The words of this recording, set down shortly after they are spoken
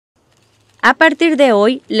A partir de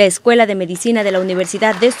hoy, la Escuela de Medicina de la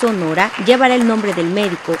Universidad de Sonora llevará el nombre del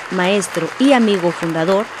médico, maestro y amigo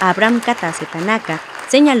fundador Katase Tanaka,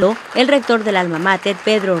 señaló el rector del alma mater,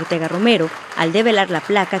 Pedro Ortega Romero, al develar la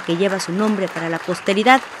placa que lleva su nombre para la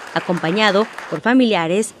posteridad, acompañado por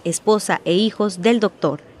familiares, esposa e hijos del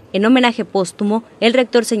doctor. En homenaje póstumo, el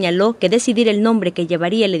rector señaló que decidir el nombre que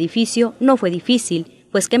llevaría el edificio no fue difícil,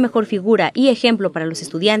 pues qué mejor figura y ejemplo para los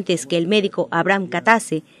estudiantes que el médico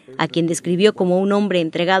Katase, a quien describió como un hombre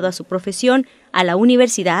entregado a su profesión, a la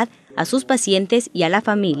universidad, a sus pacientes y a la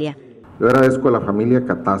familia. Yo agradezco a la familia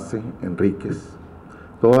Katase Enríquez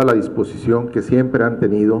toda la disposición que siempre han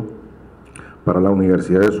tenido para la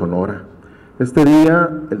Universidad de Sonora. Este día,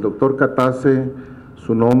 el doctor Katase,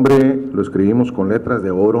 su nombre lo escribimos con letras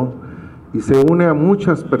de oro y se une a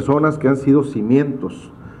muchas personas que han sido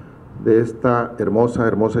cimientos de esta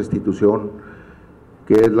hermosa institución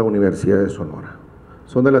que es la Universidad de Sonora.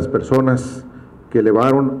 Son de las personas que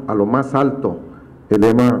elevaron a lo más alto el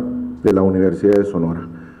lema de la Universidad de Sonora: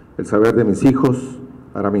 el saber de mis hijos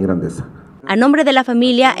hará mi grandeza. A nombre de la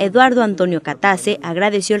familia, Eduardo Antonio Katase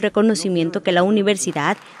agradeció el reconocimiento que la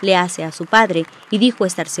universidad le hace a su padre y dijo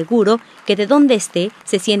estar seguro que de donde esté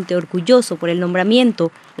se siente orgulloso por el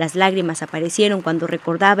nombramiento. Las lágrimas aparecieron cuando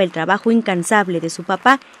recordaba el trabajo incansable de su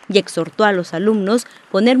papá y exhortó a los alumnos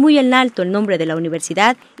poner muy en alto el nombre de la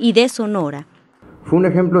universidad y de Sonora. Fue un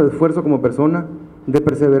ejemplo de esfuerzo como persona, de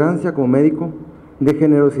perseverancia como médico, de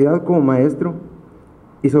generosidad como maestro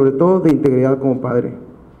y sobre todo de integridad como padre.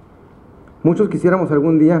 Muchos quisiéramos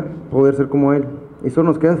algún día poder ser como él, y solo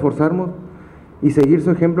nos queda esforzarnos y seguir su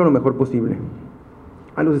ejemplo lo mejor posible.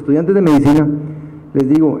 A los estudiantes de medicina les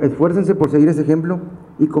digo, esfuércense por seguir ese ejemplo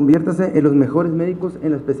y conviértanse en los mejores médicos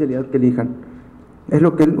en la especialidad que elijan. Es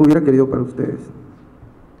lo que él hubiera querido para ustedes.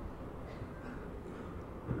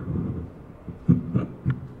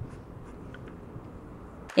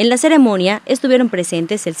 En la ceremonia estuvieron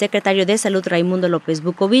presentes el secretario de Salud Raimundo López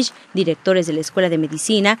Bukovich, directores de la Escuela de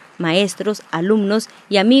Medicina, maestros, alumnos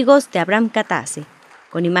y amigos de Katase.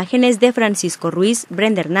 Con imágenes de Francisco Ruiz,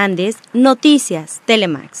 Brenda Hernández, Noticias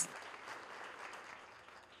Telemax.